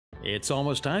It's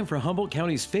almost time for Humboldt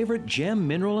County's favorite gem,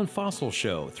 mineral, and fossil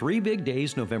show. 3 big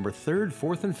days, November 3rd,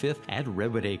 4th, and 5th at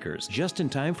Redwood Acres, just in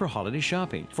time for holiday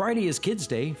shopping. Friday is Kids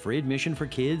Day, free admission for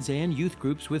kids and youth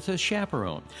groups with a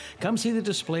chaperone. Come see the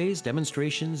displays,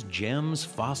 demonstrations, gems,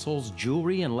 fossils,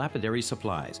 jewelry, and lapidary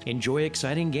supplies. Enjoy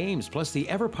exciting games, plus the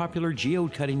ever-popular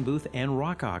geode-cutting booth and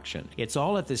rock auction. It's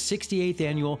all at the 68th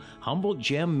Annual Humboldt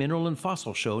Gem, Mineral, and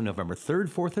Fossil Show, November 3rd,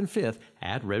 4th, and 5th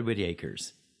at Redwood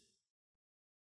Acres.